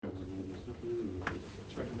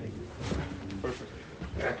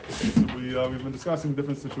we've been discussing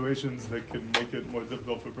different situations that can make it more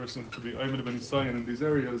difficult for a person to be Ayman ibn Isayan in these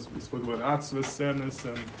areas. We spoke about atzvus, sadness,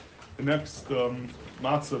 and the next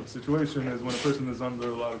matzav situation is when a person is under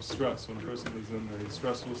a lot of stress. When a person is in a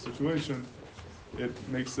stressful situation, it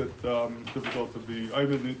makes it difficult to be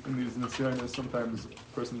Ayman in these nisyanis. Sometimes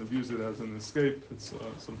a person views it as an escape. It's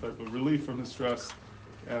some type of relief from the stress,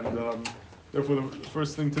 and therefore, the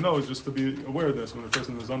first thing to know is just to be aware of this. When a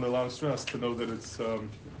person is under a lot of stress, to know that it's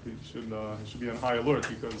he should be on high alert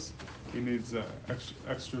because he needs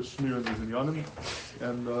extra shmir in these inyanim.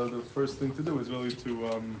 And the first thing to do is really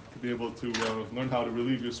to be able to learn how to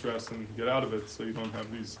relieve your stress and get out of it, so you don't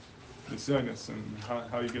have these nisyanis. And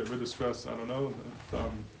how you get rid of stress, I don't know.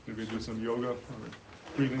 Maybe do some yoga or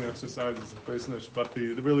breathing exercises, but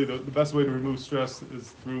the best way to remove stress is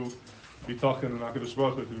through bitachon and HaKadosh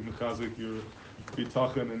Baruch Hu, through mechazik your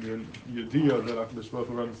bitachon and your yediyah that HaKadosh Baruch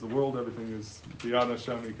Hu runs the world. Everything is biyad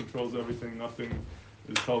Hashem. He controls everything. Nothing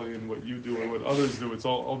is totally in what you do or what others do. It's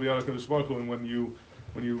all biyad HaKadosh Baruch Hu. And when you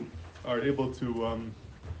are able to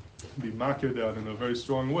be makir that in a very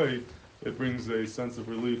strong way, it brings a sense of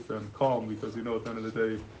relief and calm, because you know at the end of the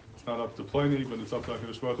day it's not up to Pliny, but it's up to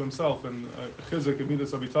HaKadosh Baruch Hu himself. And chizuk and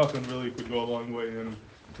midas habitachon really could go a long way in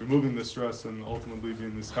removing the stress and ultimately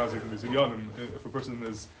being this chazik and this yanim. If a person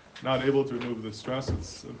is not able to remove the stress,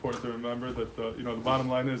 it's important to remember that the bottom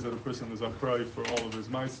line is that a person is achrei for all of his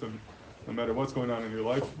ma'asim, no matter what's going on in your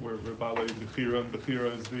life. We're balei bechira, and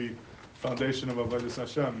bechira is the foundation of avodas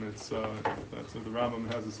Hashem. It's that's what the Rambam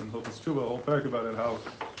has this in Hilchos Tshuva, a whole parak about it, how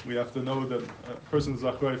we have to know that a person is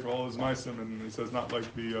achrei for all his ma'asim, and he says not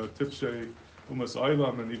like the tipshei Umas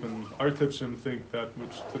Olam, and even our Tipshim think that,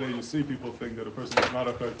 which today you see people think that a person is not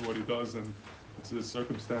achrei for what he does, and it's his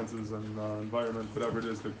circumstances and environment, whatever it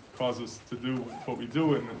is, that cause us to do what we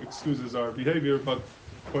do and excuses our behavior. But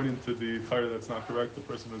according to the Torah, that's not correct. The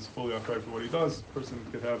person is fully achrei for what he does. A person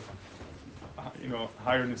could have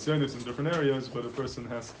higher nisyanis in different areas, but a person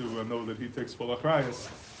has to know that he takes full achrayus,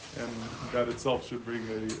 and that itself should bring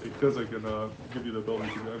a chizuk and give you the ability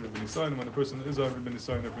to be Ayman ibn Isayan. When a person is Ayman ibn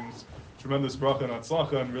Isayan, it brings tremendous bracha and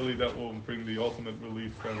hatzlacha, and really that will bring the ultimate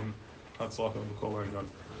relief and hatzlacha of the kol ha'inyan.